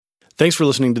Thanks for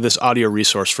listening to this audio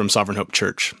resource from Sovereign Hope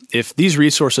Church. If these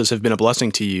resources have been a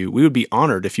blessing to you, we would be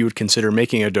honored if you would consider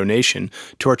making a donation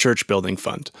to our church building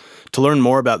fund. To learn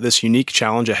more about this unique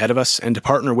challenge ahead of us and to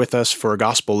partner with us for a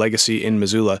gospel legacy in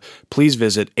Missoula, please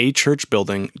visit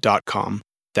achurchbuilding.com.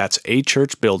 That's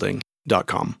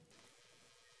achurchbuilding.com.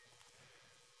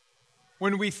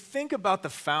 When we think about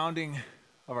the founding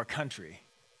of our country,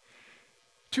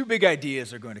 two big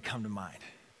ideas are going to come to mind.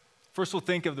 First, we'll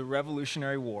think of the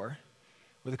Revolutionary War,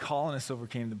 where the colonists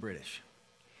overcame the British.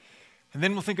 And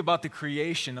then we'll think about the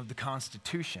creation of the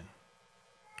Constitution.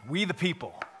 We the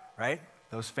people, right?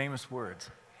 Those famous words.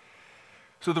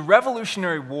 So the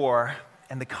Revolutionary War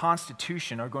and the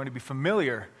Constitution are going to be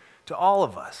familiar to all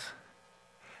of us.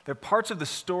 They're parts of the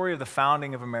story of the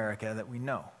founding of America that we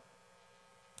know.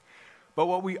 But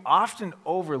what we often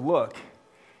overlook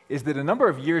is that a number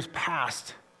of years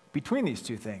passed between these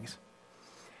two things.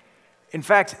 In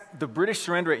fact, the British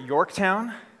surrender at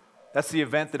Yorktown, that's the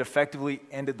event that effectively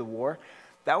ended the war,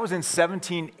 that was in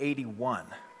 1781.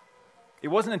 It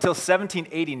wasn't until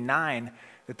 1789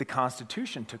 that the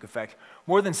Constitution took effect.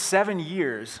 More than 7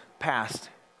 years passed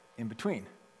in between.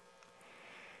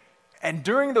 And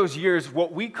during those years,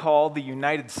 what we call the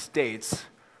United States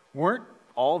weren't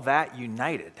all that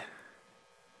united.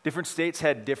 Different states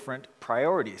had different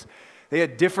priorities. They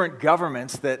had different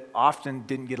governments that often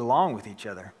didn't get along with each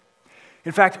other.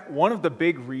 In fact, one of the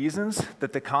big reasons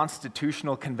that the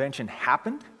Constitutional Convention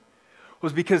happened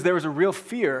was because there was a real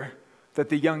fear that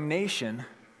the young nation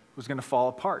was going to fall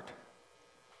apart.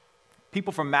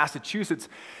 People from Massachusetts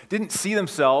didn't see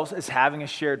themselves as having a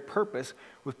shared purpose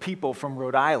with people from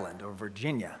Rhode Island or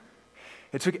Virginia.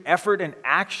 It took effort and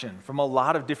action from a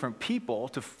lot of different people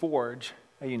to forge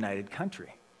a united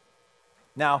country.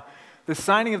 Now, the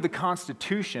signing of the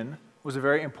Constitution was a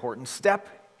very important step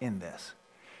in this.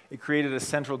 It created a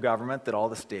central government that all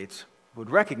the states would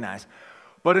recognize.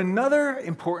 But another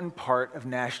important part of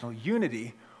national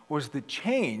unity was the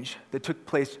change that took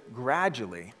place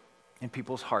gradually in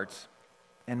people's hearts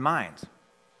and minds.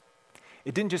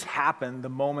 It didn't just happen the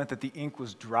moment that the ink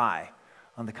was dry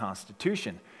on the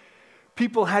Constitution.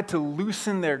 People had to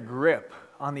loosen their grip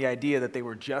on the idea that they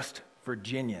were just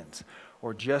Virginians,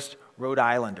 or just Rhode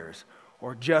Islanders,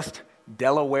 or just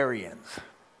Delawareans,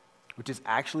 which is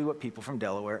actually what people from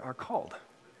Delaware are called.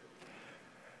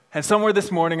 And somewhere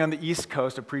this morning on the East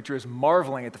Coast, a preacher is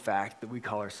marveling at the fact that we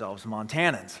call ourselves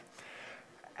Montanans.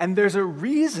 And there's a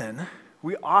reason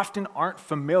we often aren't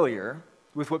familiar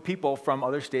with what people from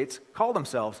other states call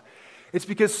themselves. It's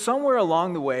because somewhere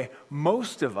along the way,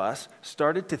 most of us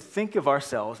started to think of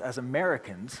ourselves as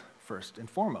Americans first and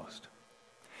foremost.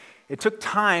 It took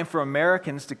time for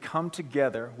Americans to come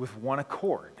together with one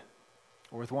accord,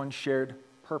 or with one shared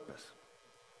purpose.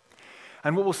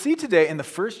 And what we'll see today in the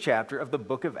first chapter of the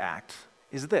book of Acts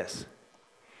is this.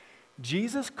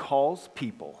 Jesus calls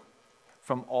people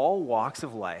from all walks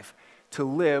of life to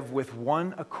live with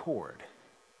one accord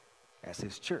as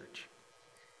his church.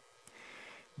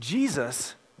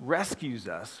 Jesus rescues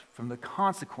us from the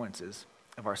consequences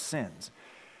of our sins.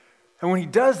 And when he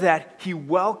does that, he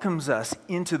welcomes us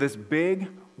into this big,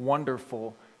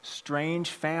 wonderful, strange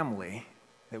family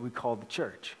that we call the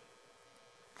church.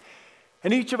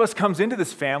 And each of us comes into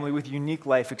this family with unique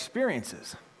life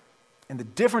experiences. And the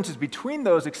differences between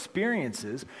those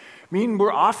experiences mean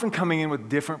we're often coming in with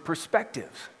different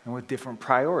perspectives and with different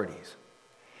priorities.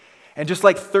 And just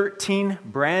like 13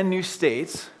 brand new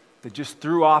states that just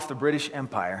threw off the British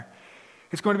Empire,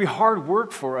 it's going to be hard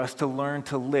work for us to learn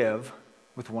to live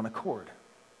with one accord.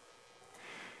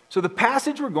 So the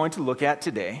passage we're going to look at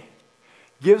today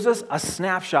gives us a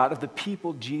snapshot of the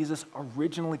people Jesus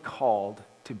originally called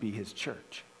to be his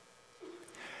church.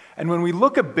 And when we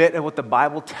look a bit at what the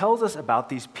Bible tells us about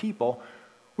these people,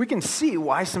 we can see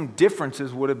why some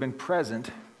differences would have been present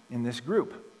in this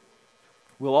group.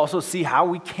 We'll also see how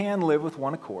we can live with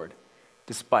one accord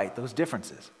despite those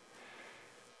differences.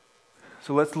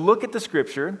 So let's look at the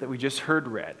scripture that we just heard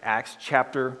read, Acts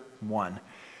chapter 1.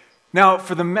 Now,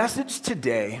 for the message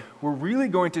today, we're really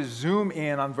going to zoom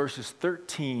in on verses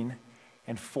 13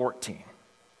 and 14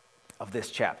 of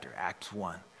this chapter, Acts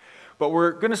 1. But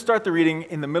we're going to start the reading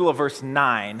in the middle of verse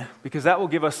 9 because that will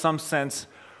give us some sense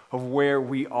of where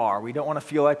we are. We don't want to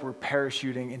feel like we're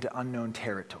parachuting into unknown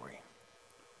territory.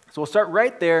 So we'll start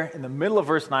right there in the middle of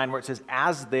verse 9 where it says,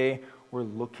 as they were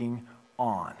looking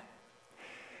on.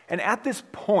 And at this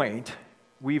point,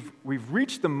 we've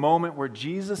reached the moment where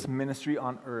Jesus' ministry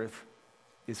on earth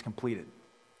is completed.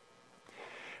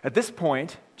 At this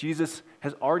point, Jesus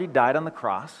has already died on the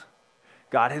cross.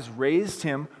 God has raised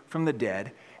him from the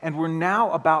dead, and we're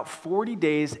now about 40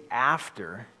 days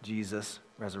after Jesus'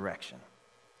 resurrection.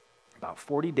 About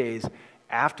 40 days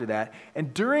after that,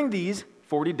 and during these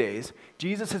 40 days,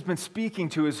 Jesus has been speaking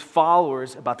to his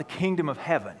followers about the kingdom of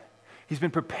heaven. He's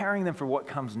been preparing them for what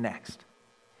comes next.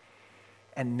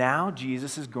 And now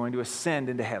Jesus is going to ascend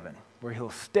into heaven, where he'll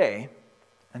stay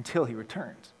until he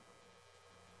returns.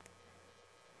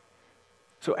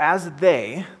 So as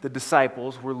they, the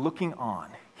disciples, were looking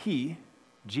on, he,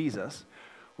 Jesus,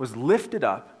 was lifted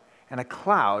up, and a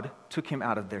cloud took him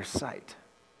out of their sight.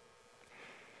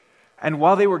 And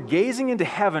while they were gazing into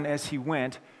heaven as he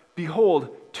went,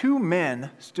 behold, two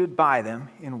men stood by them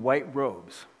in white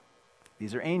robes.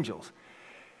 These are angels.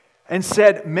 And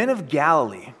said, "Men of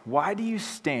Galilee, why do you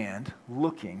stand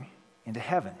looking into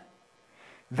heaven?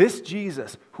 This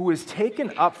Jesus, who is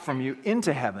taken up from you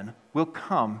into heaven, will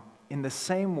come in the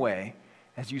same way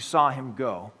as you saw him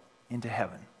go into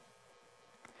heaven."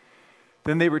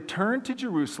 Then they returned to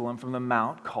Jerusalem from the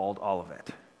mount called Olivet,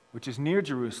 which is near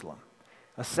Jerusalem,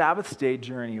 a Sabbath day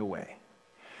journey away.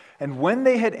 And when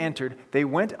they had entered, they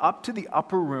went up to the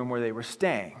upper room where they were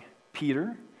staying,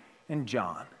 Peter and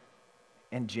John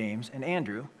and James and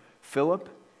Andrew, Philip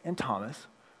and Thomas,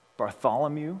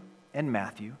 Bartholomew and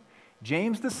Matthew,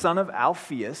 James the son of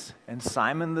Alphaeus and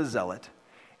Simon the Zealot,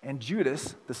 and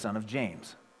Judas the son of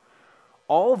James.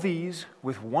 All these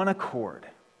with one accord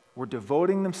were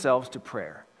devoting themselves to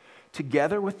prayer,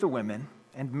 together with the women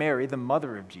and Mary, the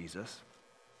mother of Jesus,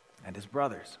 and his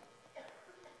brothers.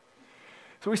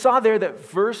 So we saw there that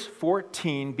verse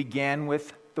 14 began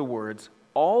with the words,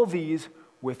 "all these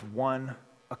with one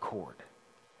accord."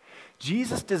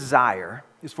 Jesus' desire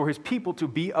is for his people to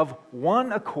be of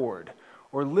one accord,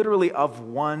 or literally of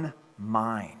one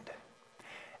mind.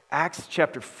 Acts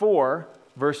chapter 4,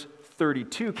 verse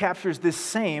 32 captures this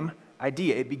same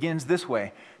idea. It begins this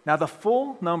way: "Now the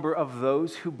full number of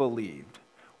those who believed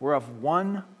were of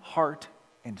one heart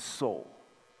and soul."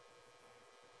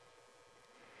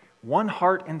 One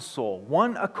heart and soul,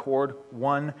 one accord,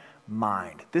 one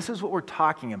mind. This is what we're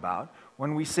talking about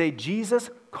when we say Jesus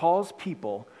calls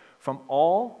people from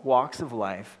all walks of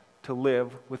life to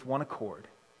live with one accord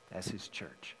as his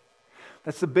church.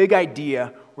 That's the big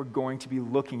idea we're going to be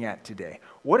looking at today.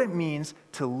 What it means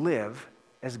to live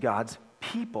as God's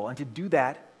people and to do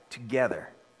that together.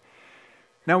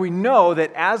 Now we know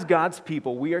that as God's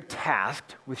people, we are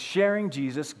tasked with sharing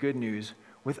Jesus' good news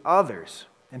with others.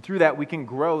 And through that, we can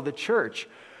grow the church.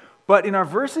 But in our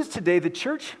verses today, the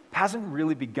church hasn't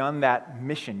really begun that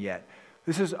mission yet.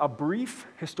 This is a brief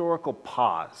historical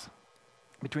pause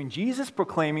between Jesus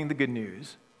proclaiming the good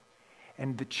news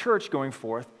and the church going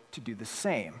forth to do the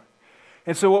same.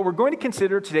 And so what we're going to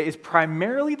consider today is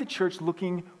primarily the church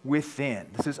looking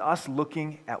within. This is us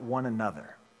looking at one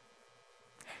another.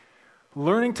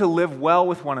 Learning to live well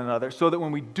with one another so that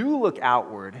when we do look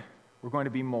outward, we're going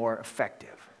to be more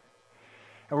effective.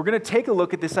 And we're going to take a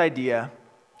look at this idea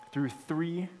through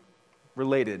three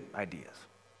related ideas.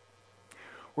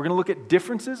 We're going to look at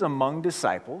differences among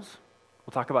disciples.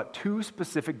 We'll talk about two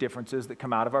specific differences that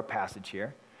come out of our passage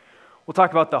here. We'll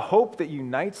talk about the hope that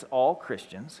unites all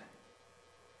Christians.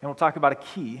 And we'll talk about a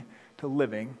key to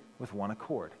living with one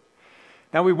accord.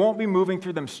 Now, we won't be moving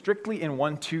through them strictly in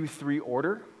 1, 2, 3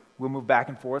 order. We'll move back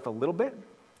and forth a little bit,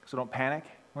 so don't panic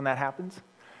when that happens.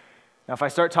 Now, if I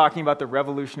start talking about the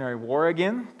Revolutionary War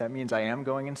again, that means I am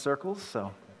going in circles,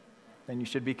 so then you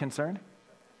should be concerned.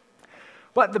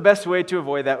 But the best way to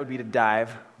avoid that would be to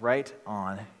dive right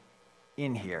on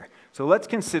in here. So let's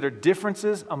consider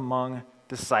differences among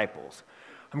disciples.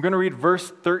 I'm going to read verse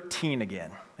 13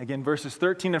 again. Again, verses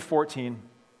 13 and 14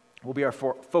 will be our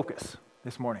focus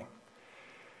this morning.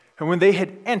 And when they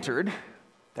had entered,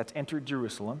 that's entered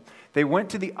Jerusalem, they went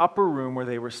to the upper room where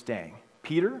they were staying.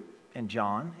 Peter and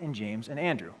John and James and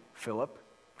Andrew, Philip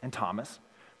and Thomas,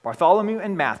 Bartholomew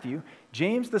and Matthew,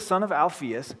 James the son of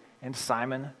Alphaeus, and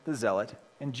Simon the Zealot,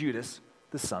 and Judas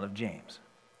the son of James.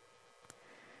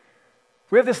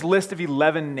 We have this list of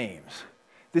 11 names.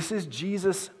 This is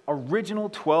Jesus' original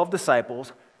 12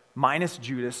 disciples, minus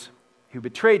Judas, who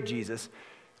betrayed Jesus.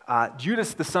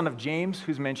 Judas the son of James,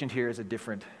 who's mentioned here, is a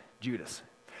different Judas.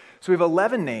 So we have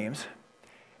 11 names,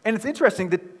 and it's interesting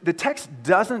that the text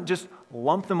doesn't just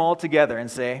lump them all together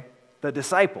and say, the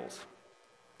disciples.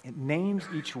 It names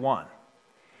each one.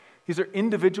 These are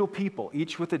individual people,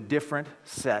 each with a different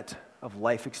set of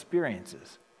life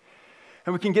experiences.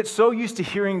 And we can get so used to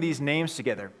hearing these names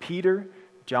together, Peter,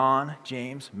 John,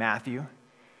 James, Matthew.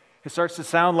 It starts to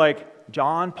sound like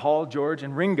John, Paul, George,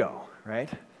 and Ringo, right?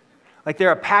 Like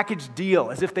they're a package deal,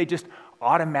 as if they just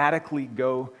automatically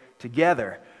go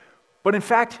together. But in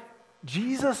fact,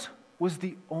 Jesus was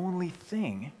the only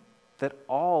thing that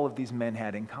all of these men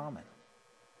had in common.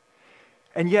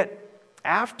 And yet,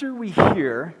 after we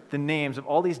hear the names of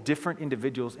all these different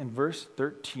individuals in verse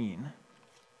 13,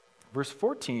 verse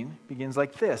 14 begins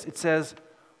like this. It says,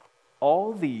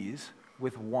 all these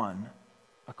with one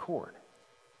accord.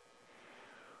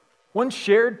 One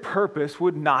shared purpose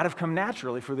would not have come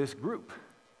naturally for this group.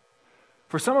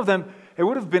 For some of them, it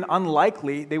would have been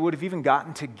unlikely they would have even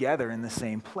gotten together in the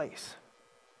same place.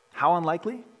 How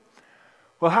unlikely?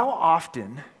 Well, how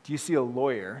often do you see a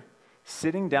lawyer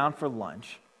sitting down for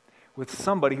lunch with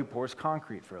somebody who pours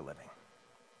concrete for a living?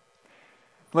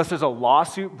 Unless there's a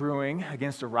lawsuit brewing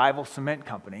against a rival cement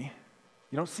company,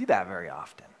 you don't see that very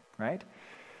often, right?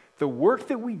 The work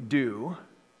that we do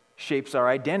shapes our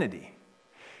identity.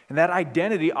 And that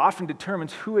identity often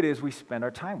determines who it is we spend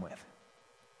our time with.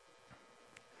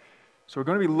 So we're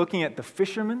going to be looking at the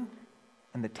fisherman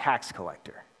and the tax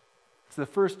collector. It's the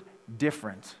first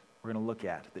difference we're going to look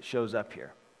at that shows up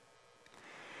here.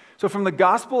 So from the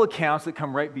gospel accounts that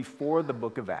come right before the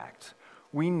book of Acts,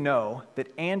 we know that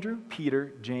Andrew,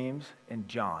 Peter, James, and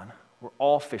John were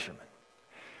all fishermen.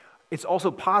 It's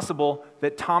also possible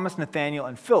that Thomas, Nathanael,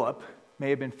 and Philip may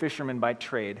have been fishermen by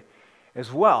trade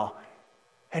as well.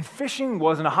 And fishing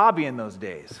wasn't a hobby in those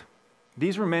days.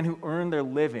 These were men who earned their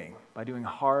living by doing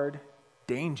hard,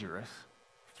 dangerous,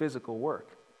 physical work.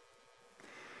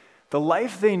 The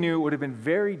life they knew would have been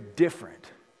very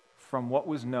different from what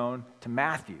was known to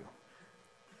Matthew,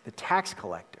 the tax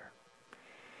collector.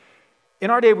 In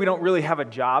our day, we don't really have a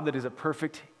job that is a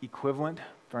perfect equivalent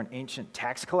for an ancient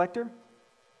tax collector.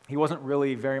 He wasn't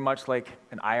really very much like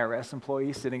an IRS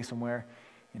employee sitting somewhere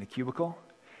in a cubicle.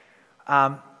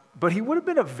 But he would have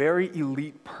been a very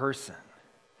elite person.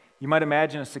 You might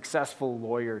imagine a successful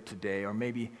lawyer today, or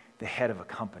maybe the head of a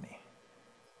company.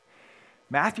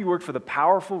 Matthew worked for the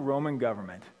powerful Roman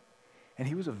government, and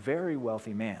he was a very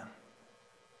wealthy man.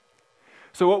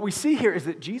 So what we see here is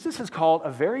that Jesus has called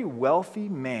a very wealthy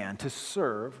man to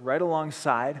serve right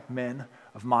alongside men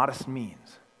of modest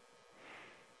means.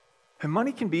 And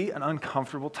money can be an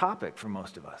uncomfortable topic for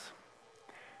most of us.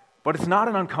 But it's not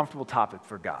an uncomfortable topic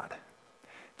for God.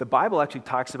 The Bible actually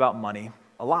talks about money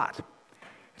a lot.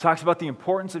 It talks about the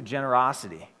importance of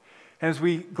generosity. And as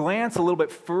we glance a little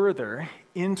bit further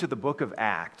into the book of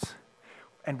Acts,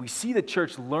 and we see the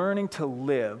church learning to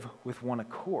live with one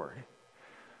accord,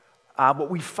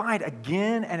 what we find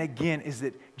again and again is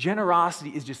that generosity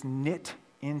is just knit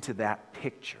into that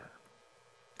picture.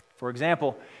 For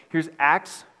example, here's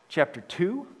Acts chapter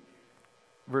 2,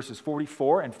 verses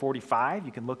 44 and 45.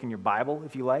 You can look in your Bible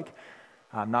if you like.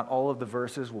 Not all of the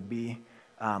verses will be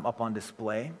up on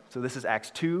display. So this is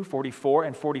Acts 2, 44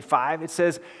 and 45. It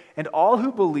says, "And all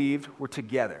who believed were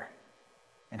together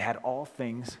and had all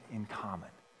things in common.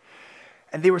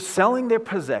 And they were selling their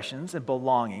possessions and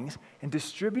belongings and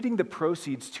distributing the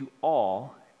proceeds to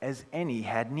all as any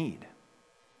had need."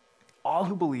 All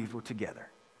who believed were together.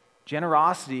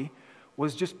 Generosity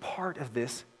was just part of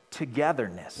this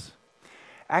togetherness.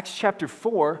 Acts chapter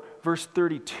 4, verse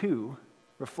 32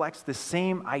 reflects the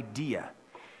same idea.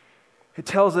 It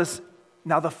tells us,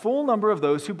 "Now the full number of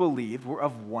those who believed were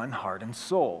of one heart and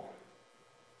soul.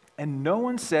 And no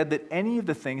one said that any of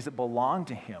the things that belonged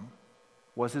to him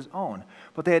was his own,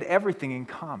 but they had everything in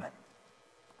common."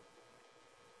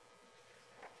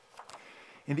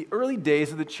 In the early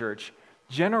days of the church,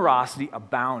 generosity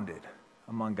abounded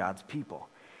among God's people.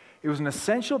 It was an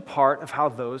essential part of how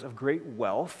those of great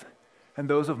wealth and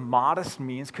those of modest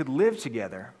means could live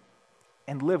together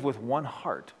and live with one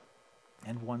heart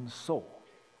and one soul.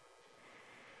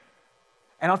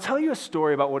 And I'll tell you a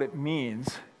story about what it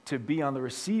means to be on the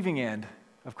receiving end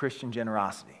of Christian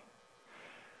generosity.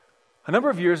 A number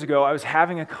of years ago, I was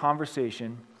having a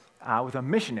conversation with a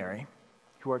missionary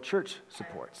who our church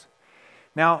supports.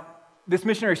 Now, this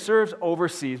missionary serves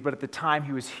overseas, but at the time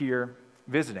he was here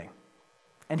visiting.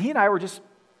 And he and I were just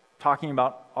talking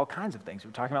about all kinds of things. We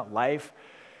were talking about life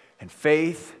and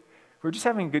faith. We were just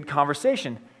having a good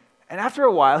conversation. And after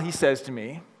a while, he says to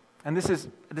me, and this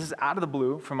is out of the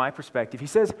blue from my perspective, he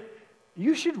says,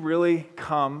 "You should really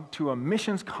come to a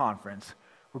missions conference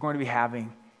we're going to be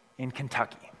having in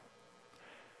Kentucky."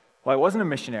 Well, I wasn't a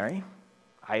missionary.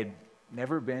 I had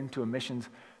never been to a missions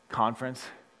conference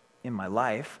in my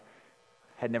life.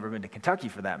 Had never been to Kentucky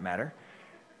for that matter.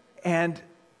 And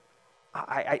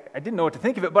I didn't know what to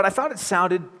think of it, but I thought it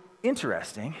sounded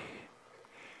interesting.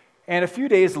 And a few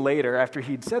days later, after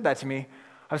he'd said that to me,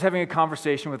 I was having a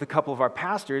conversation with a couple of our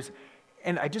pastors,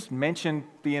 and I just mentioned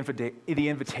the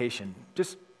invitation,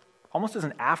 just almost as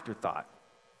an afterthought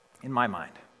in my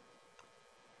mind.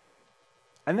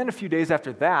 And then a few days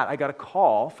after that, I got a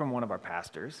call from one of our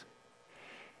pastors,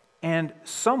 and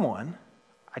someone,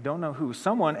 I don't know who,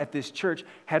 someone at this church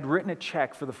had written a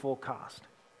check for the full cost.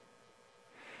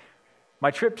 My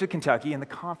trip to Kentucky and the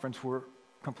conference were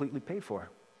completely paid for.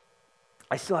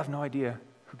 I still have no idea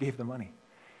who gave the money.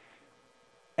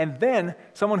 And then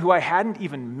someone who I hadn't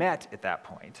even met at that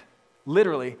point,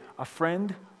 literally a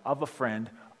friend of a friend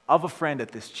of a friend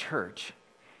at this church,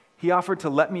 he offered to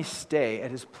let me stay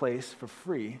at his place for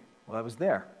free while I was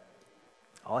there.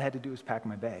 All I had to do was pack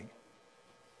my bag.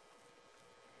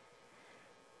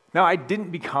 Now, I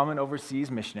didn't become an overseas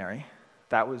missionary.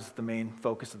 That was the main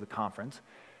focus of the conference.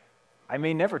 I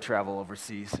may never travel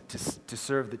overseas to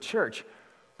serve the church,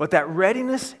 but that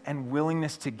readiness and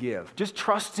willingness to give, just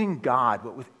trusting God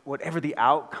with whatever the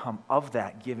outcome of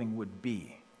that giving would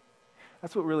be,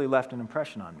 that's what really left an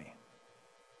impression on me.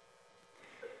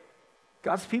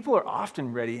 God's people are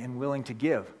often ready and willing to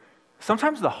give.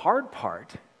 Sometimes the hard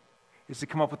part is to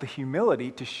come up with the humility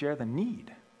to share the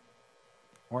need,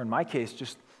 or in my case,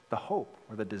 just the hope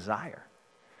or the desire.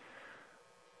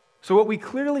 So what we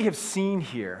clearly have seen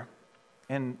here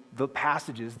in the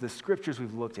passages, the scriptures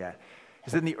we've looked at,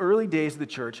 is that in the early days of the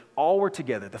church, all were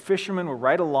together. The fishermen were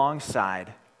right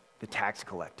alongside the tax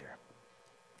collector.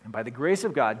 And by the grace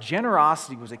of God,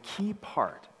 generosity was a key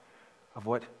part of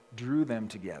what drew them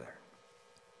together.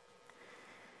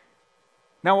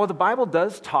 Now, while the Bible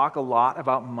does talk a lot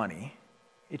about money,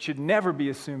 it should never be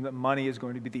assumed that money is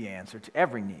going to be the answer to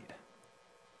every need.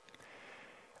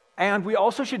 And we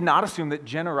also should not assume that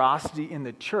generosity in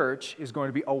the church is going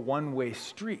to be a one-way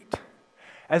street,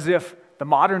 as if the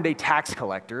modern-day tax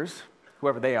collectors,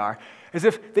 whoever they are, as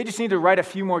if they just need to write a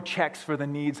few more checks for the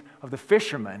needs of the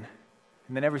fishermen,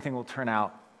 and then everything will turn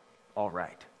out all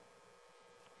right.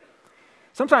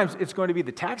 Sometimes it's going to be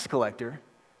the tax collector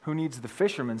who needs the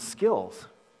fisherman's skills,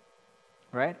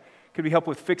 right? Could be help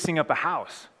with fixing up a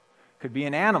house. Could be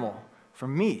an animal for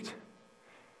meat.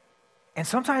 And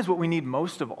sometimes what we need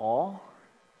most of all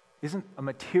isn't a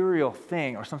material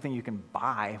thing or something you can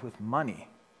buy with money.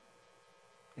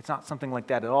 It's not something like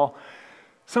that at all.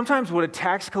 Sometimes what a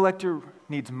tax collector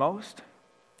needs most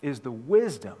is the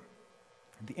wisdom,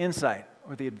 the insight,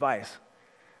 or the advice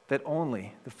that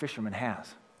only the fisherman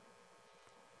has.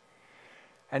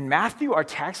 And Matthew, our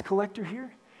tax collector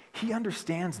here, he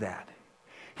understands that.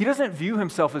 He doesn't view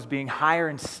himself as being higher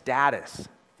in status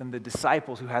than the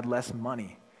disciples who had less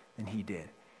money than he did.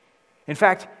 In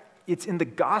fact, it's in the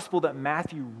gospel that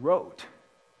Matthew wrote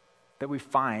that we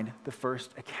find the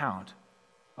first account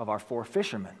of our four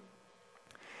fishermen.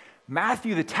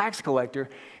 Matthew, the tax collector,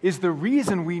 is the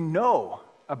reason we know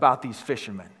about these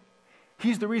fishermen.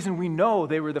 He's the reason we know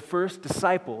they were the first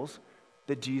disciples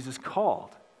that Jesus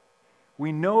called.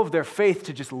 We know of their faith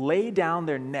to just lay down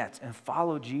their nets and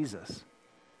follow Jesus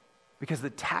because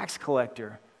the tax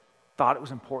collector thought it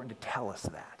was important to tell us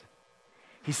that.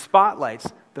 He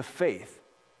spotlights the faith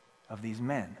of these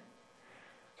men.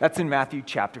 That's in Matthew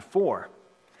chapter 4.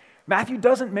 Matthew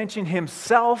doesn't mention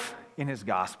himself in his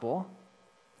gospel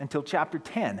until chapter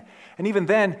 10. And even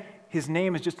then, his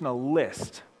name is just in a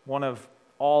list, one of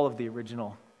all of the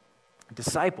original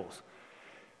disciples.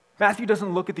 Matthew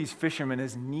doesn't look at these fishermen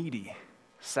as needy,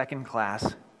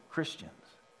 second-class Christians.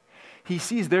 He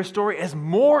sees their story as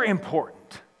more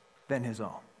important than his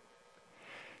own.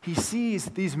 He sees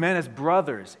these men as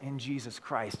brothers in Jesus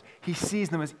Christ. He sees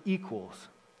them as equals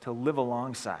to live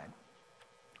alongside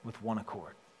with one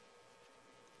accord.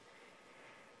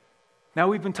 Now,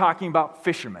 we've been talking about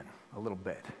fishermen a little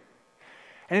bit.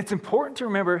 And it's important to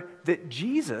remember that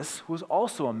Jesus was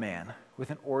also a man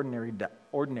with an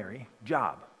ordinary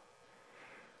job.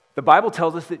 The Bible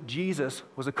tells us that Jesus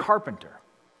was a carpenter.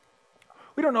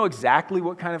 We don't know exactly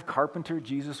what kind of carpenter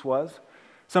Jesus was.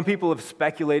 Some people have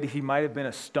speculated he might have been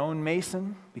a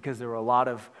stonemason because there were a lot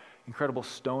of incredible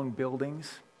stone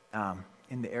buildings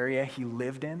in the area he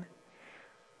lived in.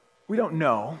 We don't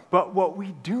know, but what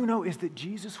we do know is that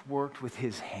Jesus worked with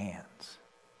his hands.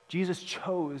 Jesus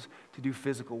chose to do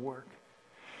physical work.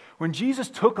 When Jesus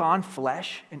took on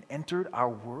flesh and entered our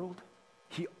world,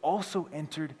 he also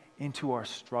entered into our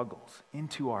struggles,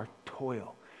 into our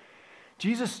toil.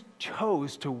 Jesus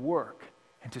chose to work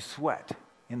and to sweat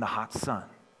in the hot sun.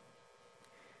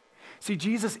 See,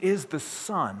 Jesus is the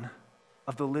Son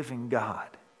of the living God.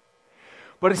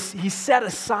 But he set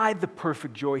aside the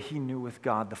perfect joy he knew with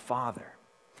God the Father.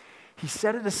 He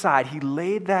set it aside. He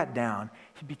laid that down.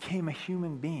 He became a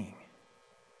human being.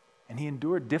 And he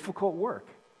endured difficult work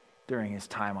during his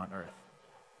time on earth.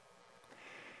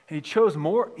 And he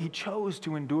chose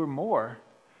to endure more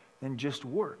than just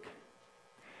work.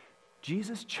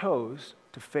 Jesus chose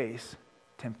to face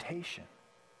temptation.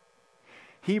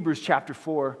 Hebrews chapter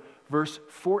 4, verse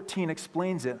 14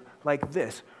 explains it like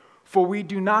this: For we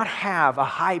do not have a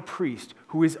high priest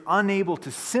who is unable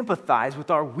to sympathize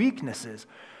with our weaknesses,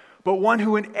 but one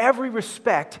who in every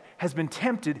respect has been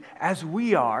tempted as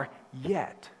we are,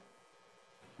 yet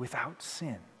without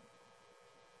sin.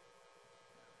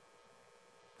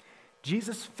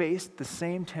 Jesus faced the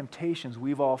same temptations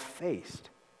we've all faced,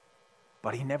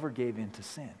 but he never gave in to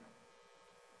sin.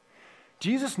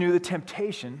 Jesus knew the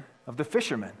temptation of the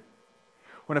fisherman.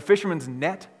 When a fisherman's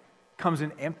net comes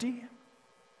in empty,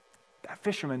 that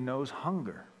fisherman knows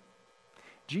hunger.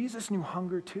 Jesus knew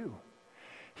hunger too.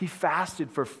 He fasted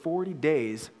for 40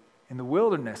 days in the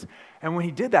wilderness, and when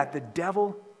he did that, the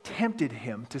devil tempted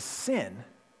him to sin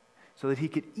so that he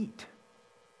could eat.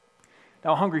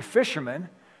 Now, a hungry fisherman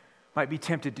might be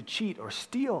tempted to cheat or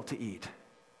steal to eat,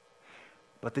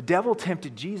 but the devil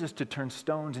tempted Jesus to turn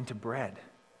stones into bread.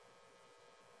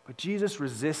 But Jesus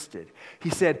resisted. He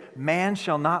said, "Man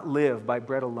shall not live by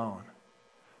bread alone,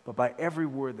 but by every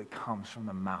word that comes from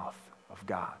the mouth of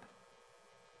God."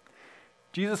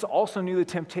 Jesus also knew the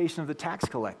temptation of the tax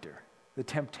collector, the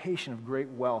temptation of great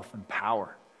wealth and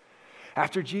power.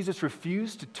 After Jesus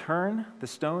refused to turn the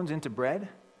stones into bread,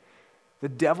 the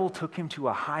devil took him to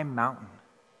a high mountain,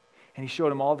 and he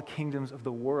showed him all the kingdoms of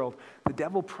the world. The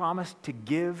devil promised to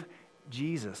give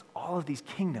Jesus all of these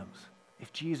kingdoms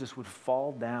if Jesus would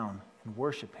fall down and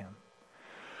worship him.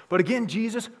 But again,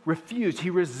 Jesus refused. He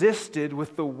resisted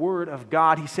with the word of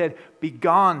God. He said,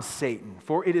 "Begone, Satan,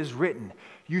 for it is written,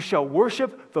 you shall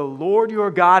worship the Lord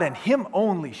your God, and him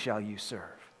only shall you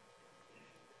serve."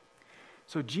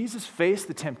 So Jesus faced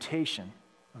the temptation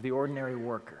of the ordinary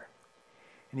worker,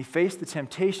 and he faced the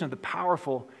temptation of the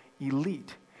powerful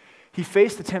elite. He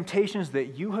faced the temptations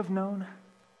that you have known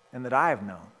and that I have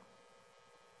known.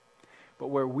 But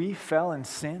where we fell and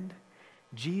sinned,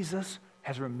 Jesus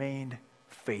has remained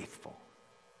faithful.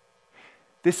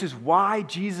 This is why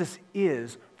Jesus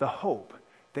is the hope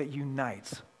that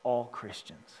unites all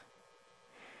Christians.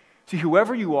 See,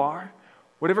 whoever you are,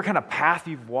 whatever kind of path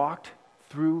you've walked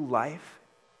through life,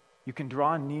 you can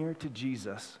draw near to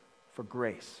Jesus for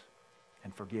grace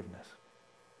and forgiveness.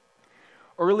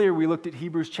 Earlier, we looked at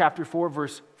Hebrews chapter 4,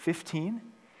 verse 15.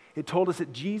 It told us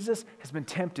that Jesus has been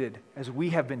tempted as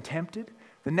we have been tempted.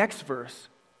 The next verse,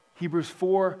 Hebrews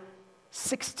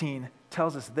 4:16,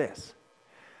 tells us this: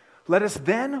 "Let us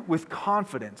then with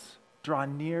confidence draw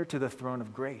near to the throne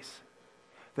of grace,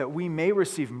 that we may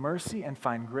receive mercy and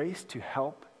find grace to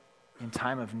help in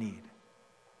time of need."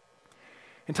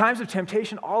 In times of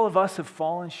temptation, all of us have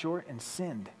fallen short and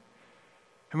sinned.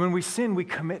 And when we sin, we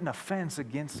commit an offense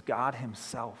against God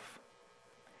himself.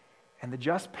 And the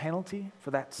just penalty for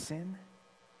that sin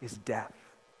is death.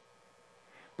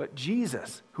 But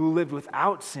Jesus, who lived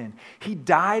without sin, he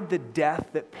died the death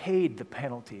that paid the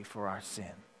penalty for our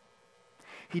sin.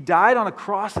 He died on a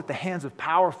cross at the hands of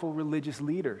powerful religious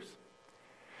leaders.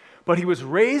 But he was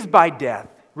raised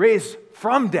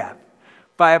from death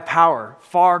by a power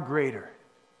far greater.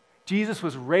 Jesus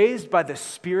was raised by the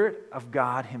Spirit of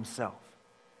God himself.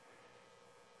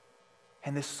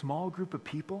 And this small group of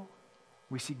people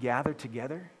we see gathered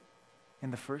together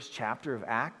in the first chapter of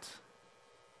Acts,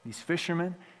 these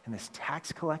fishermen and this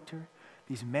tax collector,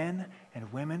 these men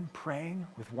and women praying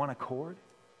with one accord,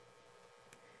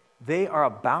 they are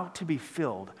about to be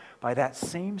filled by that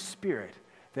same Spirit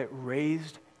that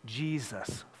raised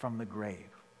Jesus from the grave.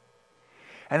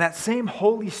 And that same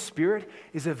Holy Spirit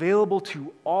is available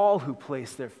to all who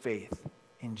place their faith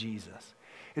in Jesus.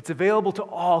 It's available to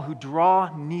all who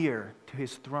draw near to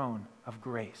his throne of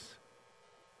grace.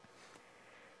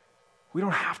 We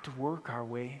don't have to work our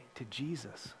way to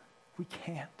Jesus. We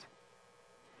can't.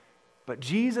 But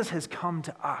Jesus has come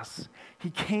to us. He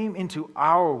came into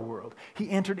our world. He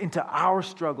entered into our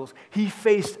struggles. He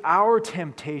faced our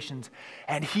temptations,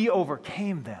 and he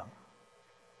overcame them.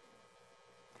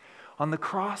 On the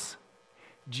cross,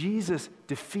 Jesus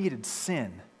defeated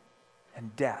sin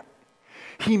and death.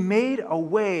 He made a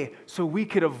way so we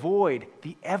could avoid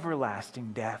the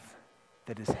everlasting death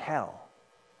that is hell.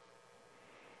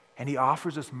 And he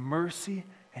offers us mercy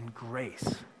and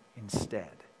grace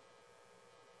instead.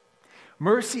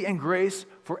 Mercy and grace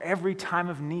for every time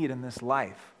of need in this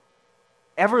life.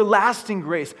 Everlasting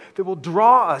grace that will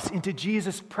draw us into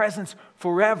Jesus' presence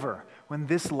forever when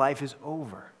this life is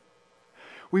over.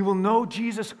 We will know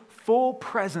Jesus' full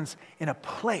presence in a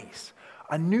place,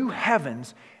 a new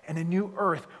heavens and a new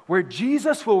earth, where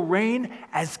Jesus will reign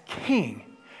as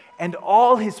king, and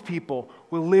all his people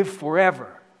will live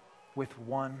forever with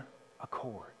one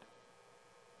accord.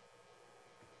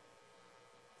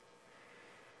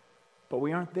 But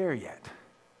we aren't there yet.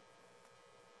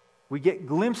 We get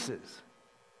glimpses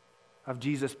of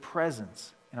Jesus'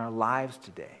 presence in our lives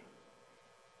today.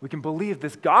 We can believe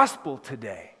this gospel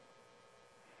today.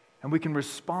 And we can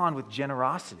respond with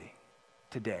generosity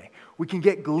today. We can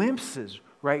get glimpses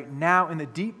right now in the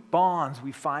deep bonds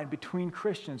we find between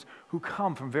Christians who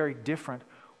come from very different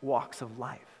walks of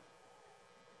life.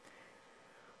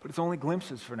 But it's only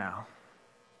glimpses for now.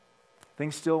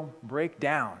 Things still break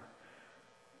down.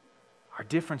 Our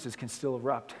differences can still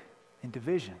erupt in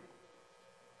division.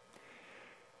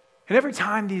 And every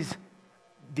time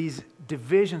these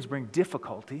divisions bring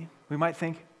difficulty, we might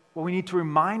think, well, we need to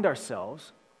remind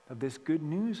ourselves of this good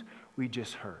news we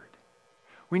just heard.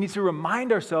 We need to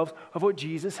remind ourselves of what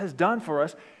Jesus has done for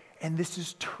us, and this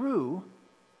is true,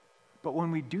 but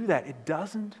when we do that, it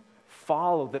doesn't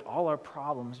follow that all our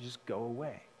problems just go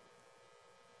away.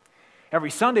 Every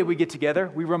Sunday we get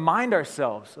together, we remind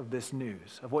ourselves of this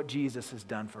news, of what Jesus has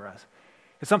done for us.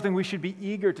 It's something we should be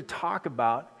eager to talk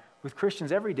about with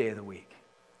Christians every day of the week.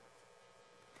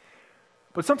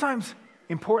 But sometimes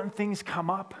important things come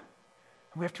up,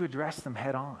 and we have to address them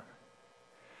head on.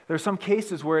 There are some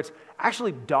cases where it's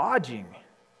actually dodging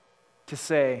to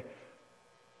say,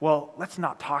 well, let's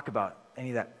not talk about any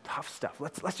of that tough stuff.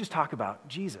 Let's just talk about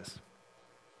Jesus.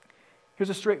 Here's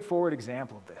a straightforward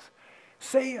example of this.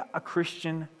 Say a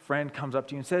Christian friend comes up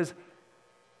to you and says,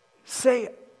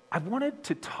 I wanted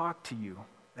to talk to you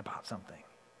about something.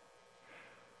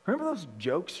 Remember those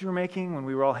jokes you were making when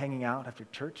we were all hanging out after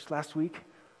church last week?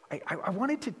 I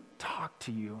wanted to talk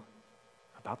to you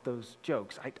about those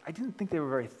jokes. I didn't think they were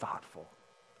very thoughtful.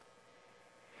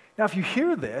 Now, if you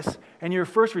hear this and your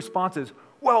first response is,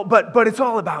 well, but it's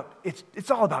all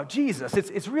about Jesus.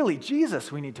 It's really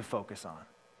Jesus we need to focus on.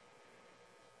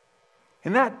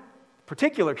 In that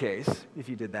particular case, if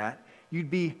you did that, you'd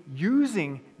be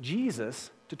using Jesus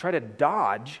to try to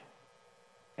dodge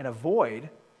and avoid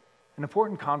an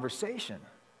important conversation,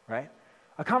 right?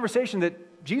 A conversation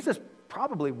that Jesus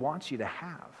probably wants you to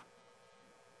have.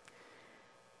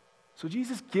 So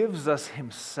Jesus gives us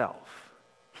himself.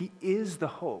 He is the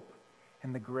hope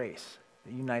and the grace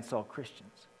that unites all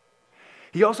Christians.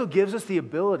 He also gives us the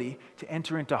ability to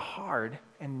enter into hard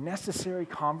and necessary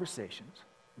conversations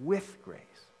with grace.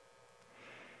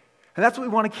 And that's what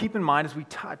we want to keep in mind as we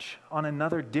touch on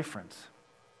another difference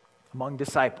among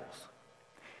disciples.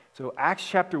 So Acts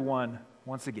chapter 1,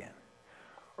 once again.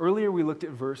 Earlier we looked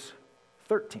at verse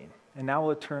 13, and now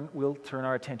we'll turn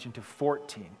our attention to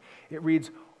 14. It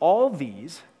reads, all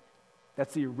these,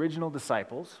 that's the original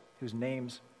disciples, whose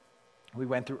names we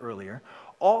went through earlier,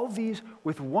 all these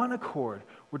with one accord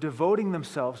were devoting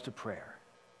themselves to prayer,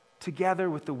 together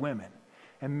with the women,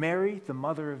 and Mary, the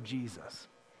mother of Jesus,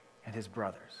 and his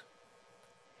brothers.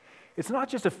 It's not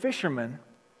just fishermen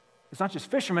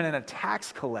and a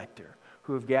tax collector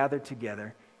who have gathered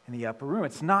together in the upper room.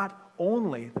 It's not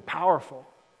only the powerful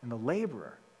and the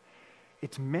laborer.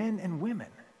 It's men and women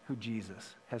who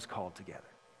Jesus has called together.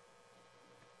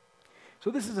 So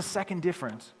this is a second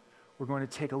difference we're going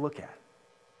to take a look at.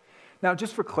 Now,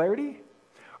 just for clarity,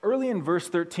 early in verse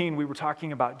 13, we were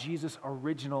talking about Jesus'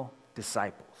 original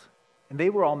disciples, and they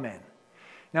were all men.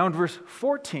 Now, in verse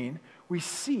 14, we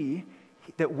see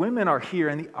that women are here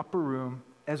in the upper room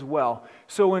as well.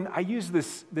 So when I use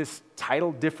this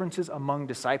title, differences among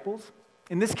disciples,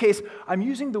 in this case, I'm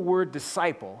using the word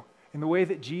disciple in the way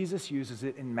that Jesus uses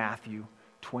it in Matthew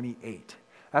 28.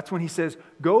 That's when he says,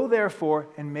 go therefore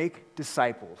and make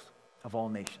disciples of all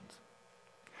nations.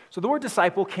 So the word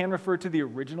disciple can refer to the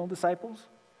original disciples,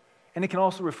 and it can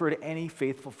also refer to any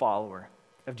faithful follower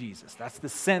of Jesus. That's the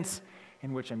sense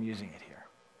in which I'm using it here.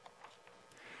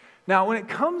 Now, when it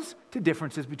comes to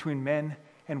differences between men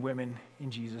and women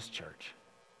in Jesus' church,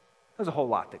 there's a whole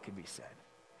lot that could be said.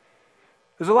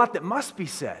 There's a lot that must be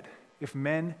said if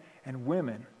men and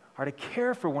women are to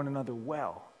care for one another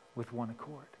well with one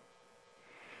accord.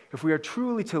 If we are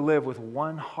truly to live with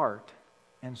one heart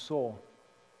and soul.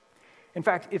 In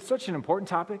fact, it's such an important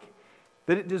topic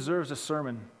that it deserves a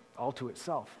sermon all to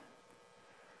itself.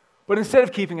 But instead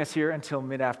of keeping us here until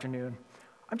mid-afternoon,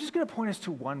 I'm just going to point us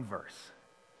to one verse.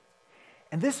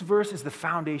 And this verse is the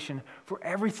foundation for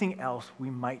everything else we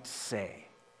might say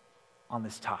on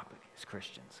this topic as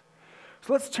Christians.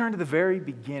 So let's turn to the very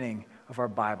beginning of our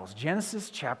Bibles, Genesis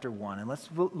chapter 1, and let's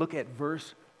look at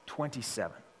verse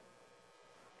 27.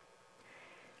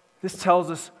 This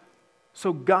tells us,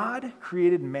 so God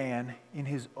created man in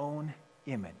his own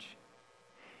image.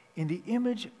 In the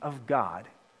image of God,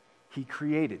 he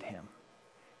created him.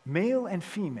 Male and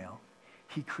female,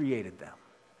 he created them.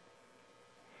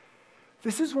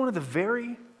 This is one of the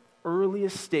very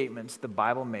earliest statements the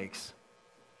Bible makes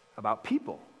about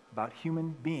people, about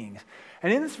human beings.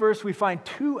 And in this verse, we find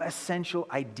two essential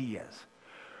ideas.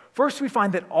 First, we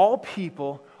find that all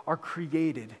people are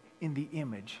created in the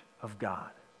image of God.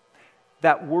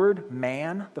 That word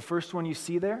man, the first one you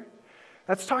see there,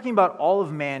 that's talking about all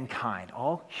of mankind,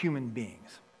 all human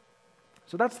beings.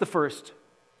 So that's the first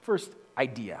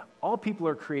idea. All people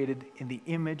are created in the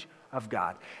image of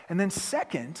God. And then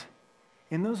second,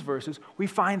 in those verses, we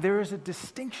find there is a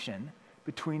distinction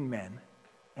between men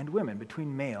and women,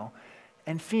 between male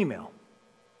and female.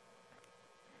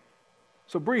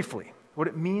 So briefly, what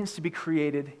it means to be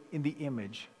created in the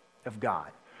image of God.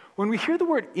 When we hear the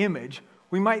word image,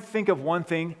 we might think of one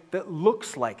thing that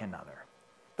looks like another.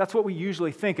 That's what we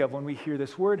usually think of when we hear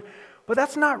this word, but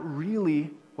that's not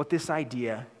really what this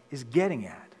idea is getting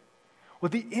at.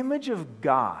 What the image of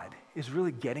God is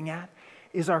really getting at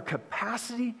is our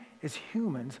capacity as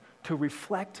humans to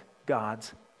reflect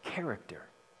God's character.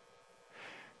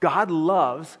 God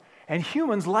loves, and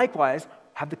humans likewise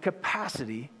have the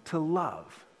capacity to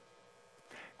love.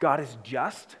 God is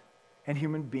just, and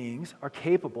human beings are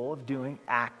capable of doing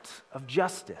acts of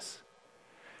justice.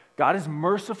 God is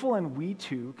merciful, and we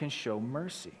too can show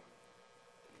mercy.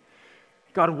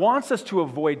 God wants us to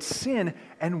avoid sin,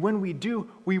 and when we do,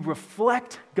 we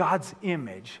reflect God's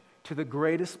image to the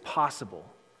greatest possible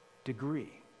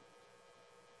degree.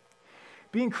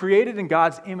 Being created in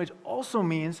God's image also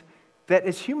means that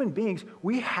as human beings,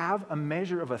 we have a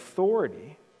measure of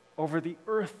authority over the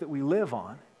earth that we live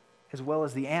on, as well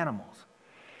as the animals.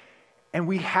 And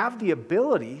we have the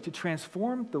ability to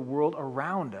transform the world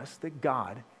around us that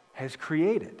God has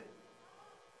created.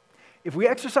 If we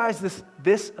exercise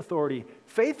this authority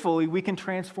faithfully, we can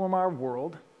transform our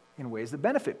world in ways that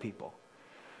benefit people.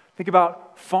 Think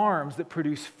about farms that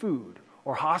produce food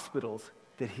or hospitals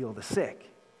that heal the sick.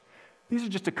 These are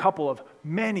just a couple of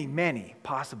many, many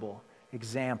possible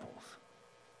examples.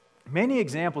 Many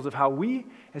examples of how we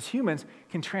as humans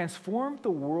can transform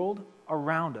the world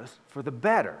around us for the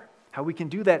better, how we can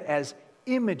do that as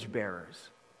image bearers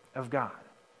of God.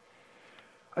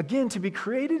 Again, to be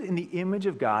created in the image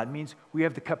of God means we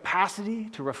have the capacity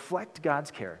to reflect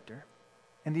God's character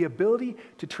and the ability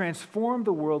to transform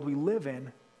the world we live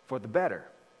in for the better.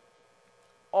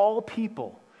 All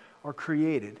people are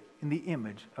created in the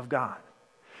image of God.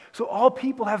 So all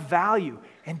people have value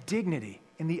and dignity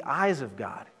in the eyes of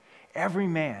God. Every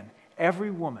man,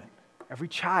 every woman, every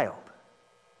child.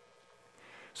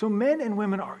 So men and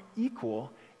women are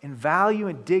equal in value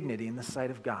and dignity in the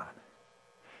sight of God.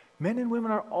 Men and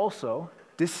women are also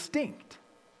distinct.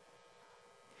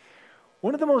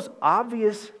 One of the most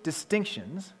obvious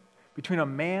distinctions between a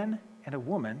man and a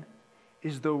woman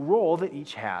is the role that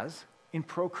each has in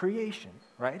procreation,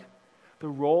 right? The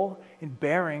role in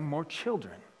bearing more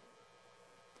children.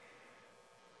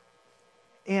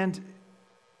 And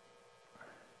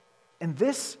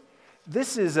this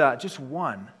is just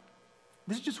one.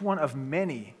 This is just one of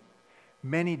many,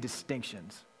 many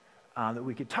distinctions that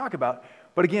we could talk about.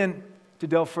 But again, to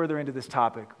delve further into this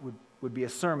topic would be a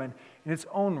sermon in its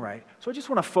own right. So I just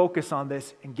want to focus on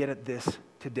this and get at this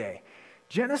today.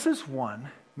 Genesis 1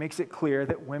 makes it clear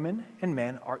that women and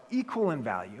men are equal in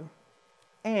value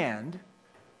and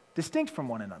distinct from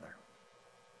one another.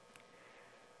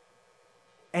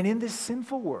 And in this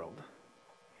sinful world,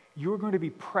 you're going to be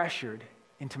pressured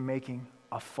into making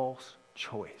a false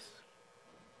choice.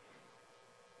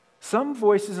 Some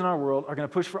voices in our world are going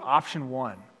to push for option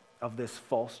one of this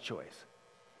false choice.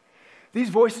 These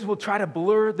voices will try to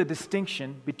blur the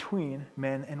distinction between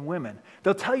men and women.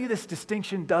 They'll tell you this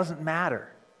distinction doesn't matter.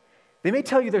 They may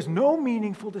tell you there's no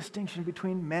meaningful distinction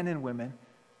between men and women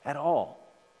at all.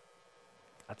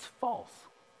 That's false.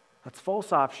 That's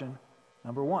false option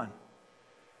number one.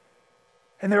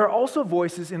 And there are also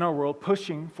voices in our world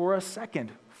pushing for a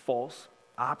second false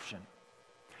option.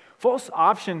 False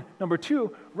option number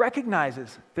two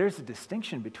recognizes there's a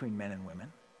distinction between men and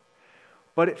women,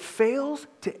 but it fails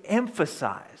to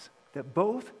emphasize that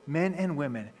both men and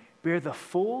women bear the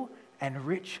full and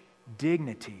rich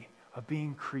dignity of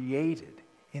being created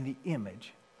in the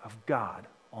image of God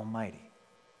Almighty.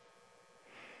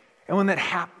 And when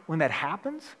that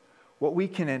happens, what we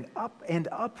can end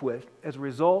up with as a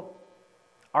result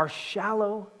are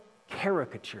shallow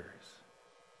caricatures,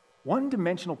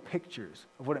 one-dimensional pictures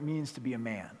of what it means to be a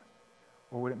man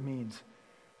or what it means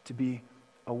to be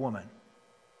a woman.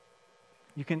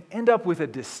 You can end up with a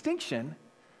distinction,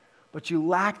 but you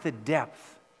lack the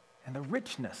depth and the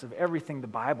richness of everything the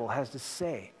Bible has to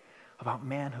say about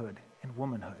manhood and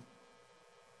womanhood.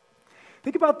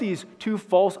 Think about these two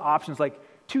false options like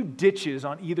two ditches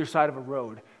on either side of a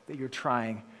road that you're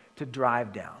trying to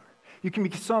drive down. You can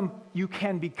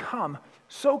become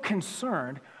so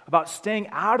concerned about staying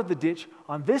out of the ditch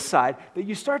on this side that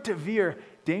you start to veer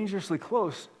dangerously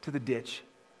close to the ditch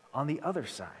on the other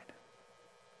side.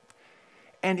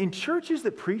 And in churches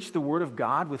that preach the Word of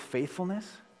God with faithfulness,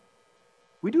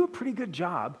 we do a pretty good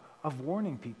job of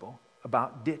warning people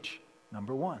about ditch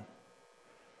number one.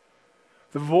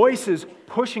 The voices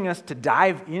pushing us to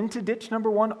dive into ditch number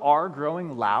one are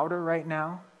growing louder right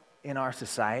now in our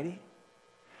society.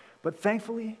 But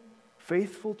thankfully,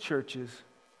 faithful churches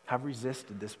have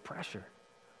resisted this pressure.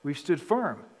 We've stood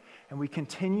firm, and we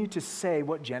continue to say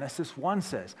what Genesis 1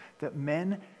 says, that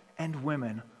men and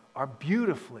women are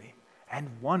beautifully and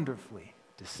wonderfully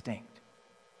distinct.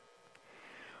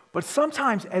 But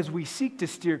sometimes as we seek to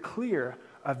steer clear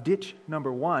of ditch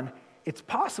number one, it's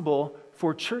possible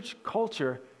for church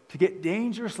culture to get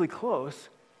dangerously close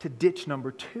to ditch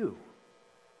number two.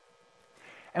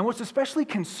 And what's especially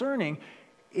concerning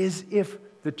is if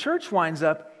the church winds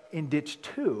up in ditch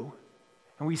two,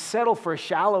 and we settle for a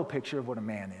shallow picture of what a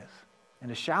man is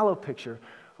and a shallow picture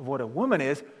of what a woman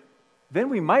is, then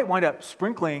we might wind up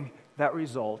sprinkling that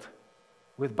result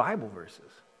with Bible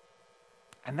verses.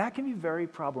 And that can be very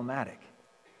problematic.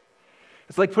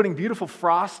 It's like putting beautiful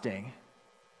frosting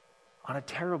on a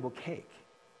terrible cake.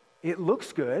 It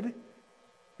looks good.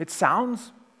 It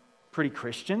sounds pretty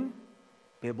Christian,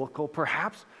 biblical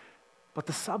perhaps, but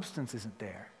the substance isn't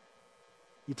there.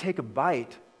 You take a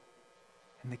bite,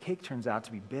 and the cake turns out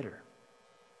to be bitter.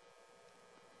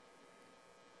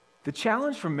 The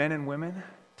challenge for men and women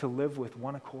to live with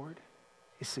one accord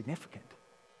is significant.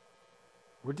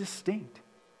 We're distinct.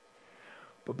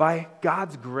 But by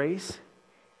God's grace,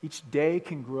 each day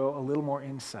can grow a little more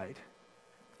insight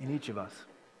in each of us.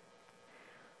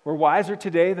 We're wiser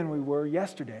today than we were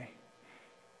yesterday.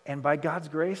 And by God's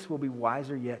grace, we'll be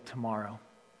wiser yet tomorrow.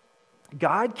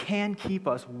 God can keep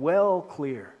us well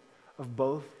clear of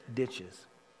both ditches.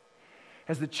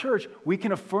 As the church, we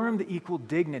can affirm the equal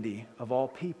dignity of all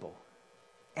people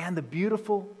and the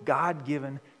beautiful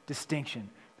God-given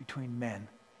distinction between men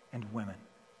and women.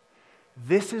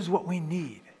 This is what we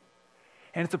need,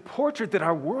 and it's a portrait that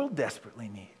our world desperately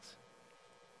needs.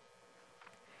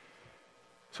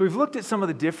 So we've looked at some of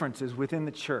the differences within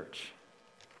the church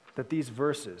that these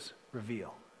verses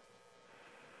reveal.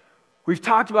 We've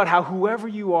talked about how whoever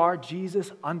you are,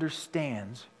 Jesus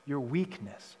understands your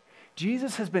weakness.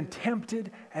 Jesus has been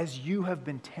tempted as you have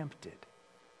been tempted.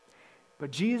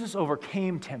 But Jesus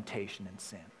overcame temptation and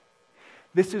sin.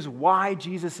 This is why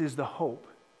Jesus is the hope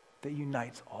that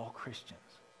unites all Christians.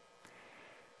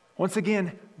 Once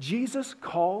again, Jesus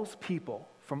calls people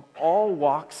from all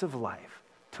walks of life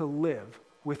to live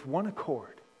with one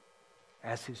accord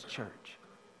as his church.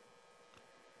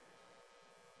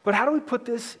 But how do we put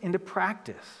this into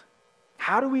practice?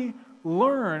 How do we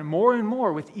learn more and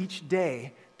more with each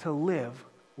day to live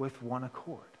with one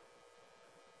accord?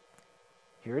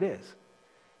 Here it is.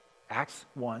 Acts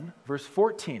 1, verse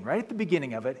 14. Right at the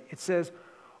beginning of it, it says,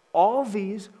 all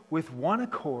these with one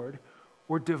accord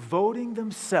were devoting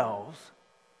themselves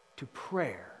to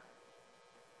prayer.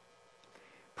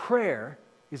 Prayer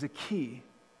is a key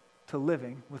to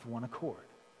living with one accord.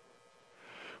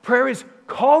 Prayer is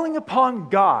calling upon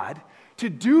God to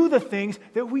do the things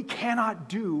that we cannot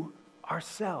do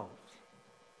ourselves.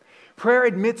 Prayer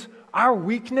admits our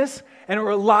weakness and it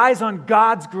relies on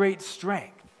God's great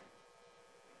strength.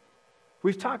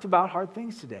 We've talked about hard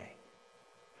things today.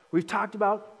 We've talked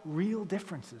about real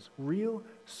differences, real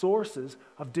sources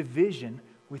of division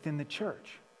within the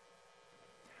church.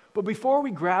 But before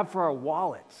we grab for our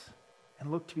wallets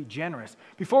and look to be generous,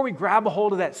 before we grab a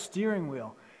hold of that steering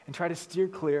wheel and try to steer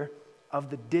clear of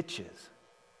the ditches,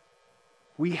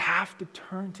 we have to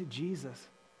turn to Jesus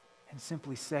and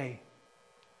simply say,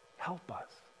 help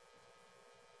us.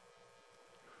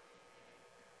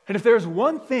 And if there's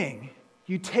one thing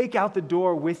you take out the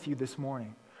door with you this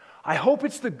morning, I hope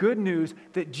it's the good news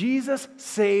that Jesus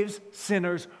saves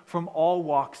sinners from all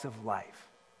walks of life.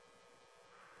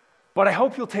 But I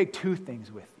hope you'll take two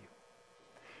things with you.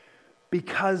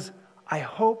 Because I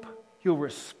hope you'll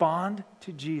respond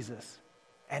to Jesus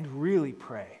and really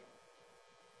pray.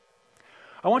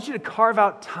 I want you to carve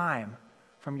out time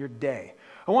from your day.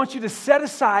 I want you to set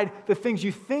aside the things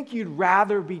you think you'd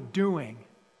rather be doing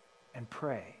and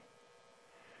pray.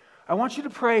 I want you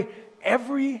to pray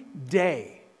every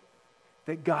day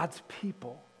that God's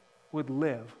people would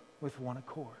live with one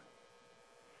accord.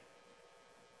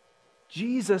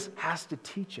 Jesus has to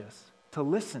teach us to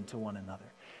listen to one another.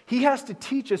 He has to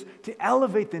teach us to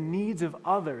elevate the needs of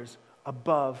others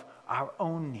above our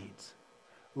own needs.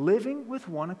 Living with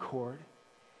one accord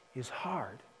is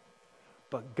hard,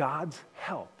 but God's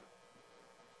help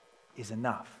is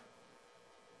enough.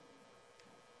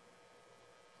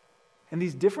 And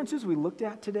these differences we looked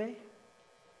at today,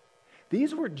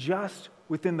 these were just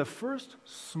within the first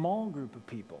small group of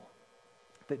people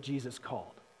that Jesus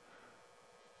called.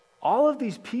 All of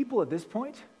these people at this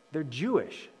point, they're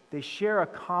Jewish. They share a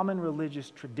common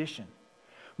religious tradition.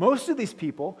 Most of these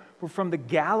people were from the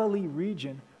Galilee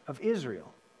region of Israel,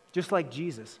 just like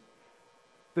Jesus.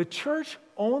 The church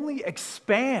only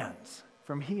expands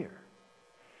from here.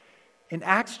 In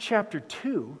Acts chapter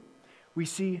 2, we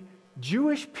see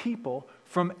Jewish people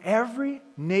from every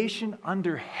nation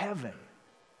under heaven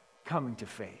coming to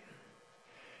faith.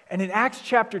 And in Acts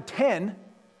chapter 10,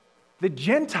 the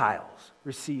Gentiles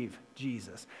receive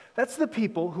Jesus. That's the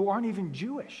people who aren't even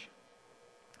Jewish.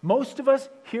 Most of us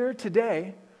here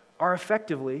today are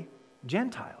effectively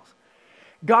Gentiles.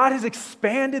 God has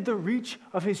expanded the reach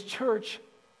of his church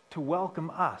to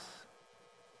welcome us.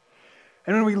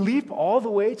 And when we leap all the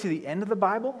way to the end of the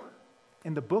Bible,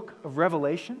 in the book of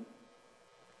Revelation,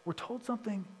 we're told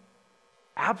something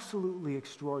absolutely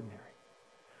extraordinary.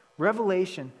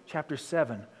 Revelation chapter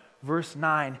 7, verse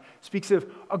 9 speaks of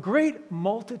a great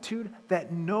multitude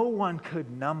that no one could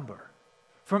number,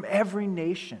 from every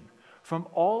nation, from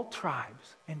all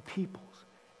tribes and peoples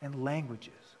and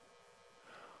languages.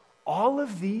 All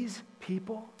of these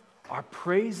people are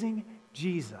praising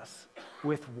Jesus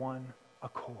with one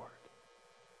accord.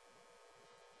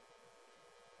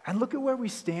 And look at where we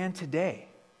stand today.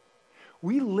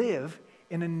 We live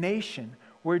in a nation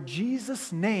where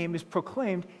Jesus' name is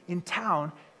proclaimed in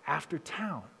town after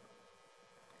town.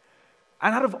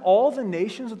 And out of all the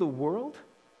nations of the world,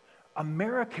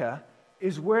 America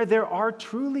is where there are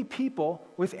truly people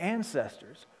with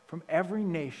ancestors from every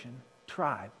nation,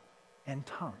 tribe, and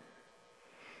tongue.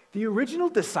 The original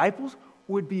disciples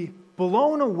would be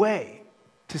blown away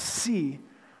to see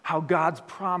how God's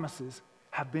promises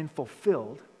have been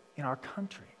fulfilled in our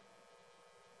country.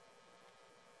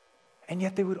 And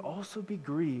yet they would also be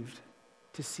grieved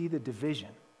to see the division.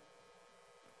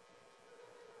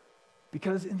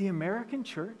 Because in the American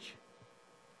church,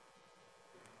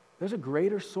 there's a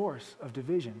greater source of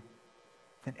division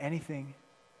than anything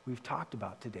we've talked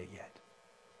about today yet.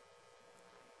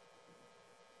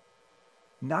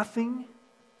 Nothing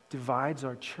divides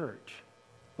our church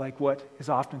like what is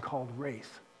often called race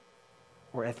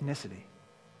or ethnicity.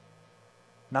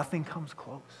 Nothing comes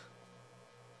close.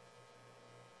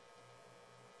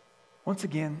 Once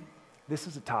again, this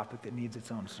is a topic that needs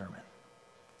its own sermon.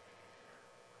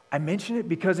 I mention it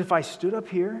because if I stood up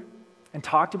here and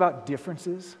talked about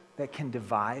differences that can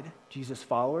divide Jesus'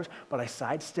 followers, but I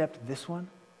sidestepped this one,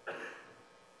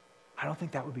 I don't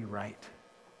think that would be right.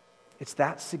 It's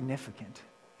that significant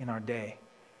in our day.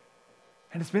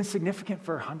 And it's been significant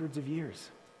for hundreds of years.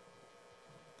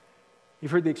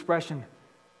 You've heard the expression,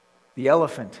 the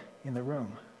elephant in the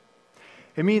room.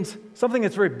 It means something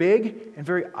that's very big and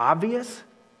very obvious,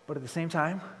 but at the same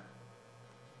time,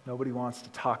 nobody wants to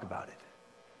talk about it.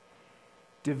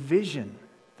 Division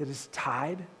that is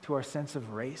tied to our sense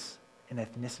of race and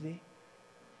ethnicity,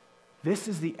 this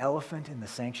is the elephant in the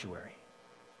sanctuary.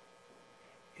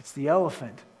 It's the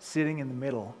elephant sitting in the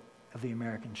middle of the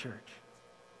American church.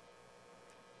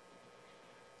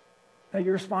 Now,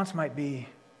 your response might be,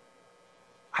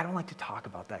 I don't like to talk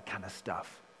about that kind of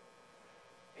stuff.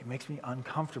 It makes me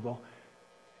uncomfortable.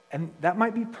 And that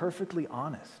might be perfectly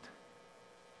honest.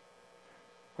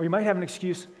 Or you might have an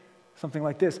excuse, something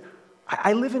like this.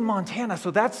 I live in Montana, so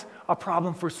that's a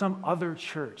problem for some other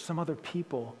church, some other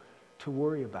people to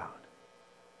worry about.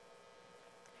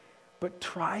 But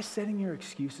try setting your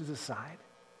excuses aside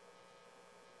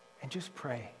and just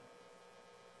pray.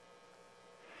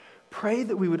 Pray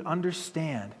that we would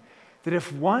understand that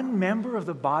if one member of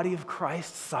the body of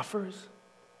Christ suffers,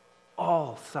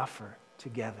 all suffer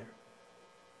together.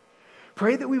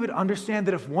 Pray that we would understand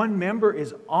that if one member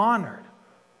is honored,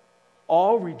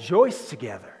 all rejoice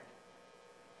together.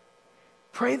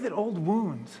 Pray that old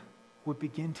wounds would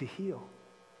begin to heal.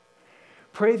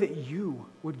 Pray that you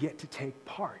would get to take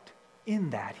part in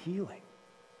that healing.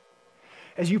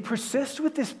 As you persist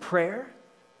with this prayer,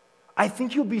 I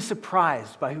think you'll be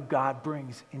surprised by who God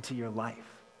brings into your life.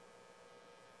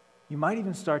 You might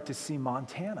even start to see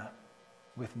Montana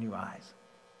with new eyes.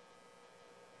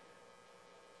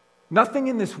 Nothing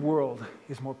in this world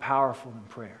is more powerful than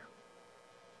prayer.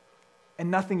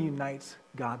 And nothing unites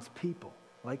God's people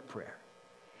like prayer.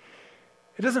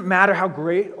 It doesn't matter how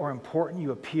great or important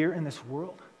you appear in this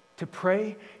world. To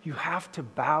pray, you have to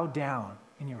bow down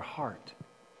in your heart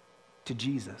to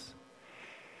Jesus.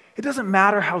 It doesn't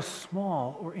matter how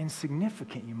small or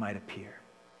insignificant you might appear.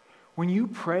 When you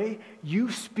pray,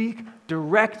 you speak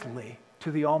directly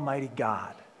to the Almighty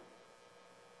God.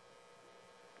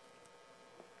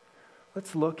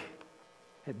 Let's look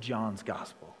at John's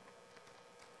Gospel.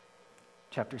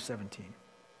 chapter 17.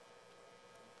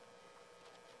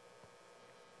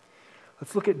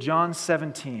 Let's look at John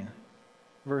 17,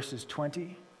 verses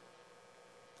 20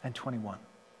 and 21.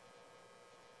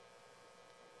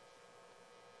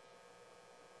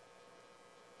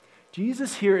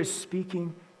 Jesus here is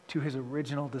speaking to his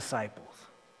original disciples.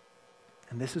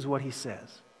 And this is what he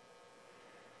says.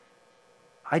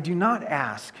 I do not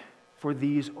ask for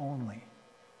these only,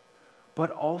 but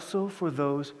also for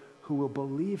those who will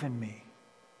believe in me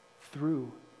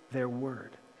through their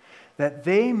word, that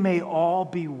they may all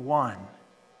be one,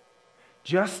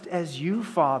 just as you,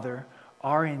 Father,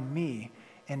 are in me,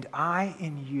 and I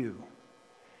in you,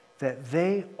 that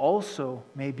they also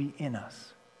may be in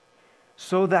us,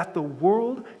 so that the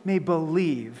world may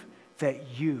believe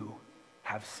that you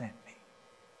have sent me.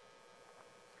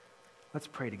 Let's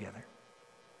pray together.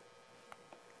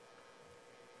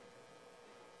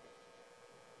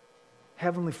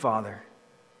 Heavenly Father,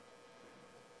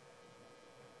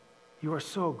 you are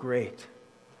so great,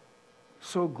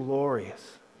 so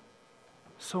glorious,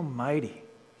 so mighty.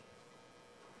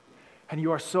 And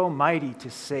you are so mighty to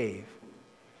save.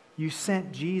 You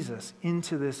sent Jesus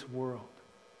into this world.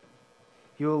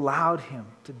 You allowed him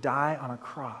to die on a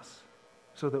cross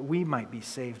so that we might be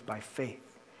saved by faith.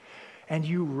 And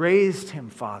you raised him,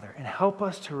 Father, and help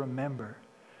us to remember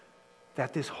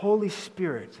that this Holy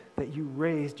Spirit that you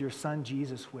raised your Son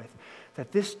Jesus with,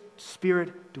 that this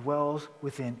Spirit dwells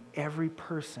within every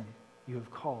person you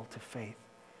have called to faith.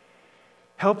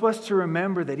 Help us to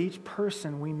remember that each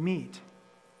person we meet,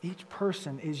 each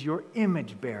person is your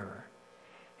image bearer,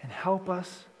 and help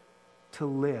us to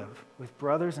live with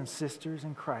brothers and sisters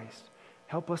in Christ.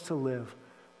 Help us to live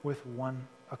with one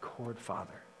accord,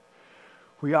 Father.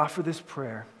 We offer this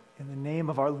prayer in the name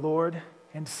of our Lord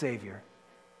and Savior,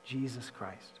 Jesus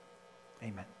Christ.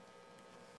 Amen.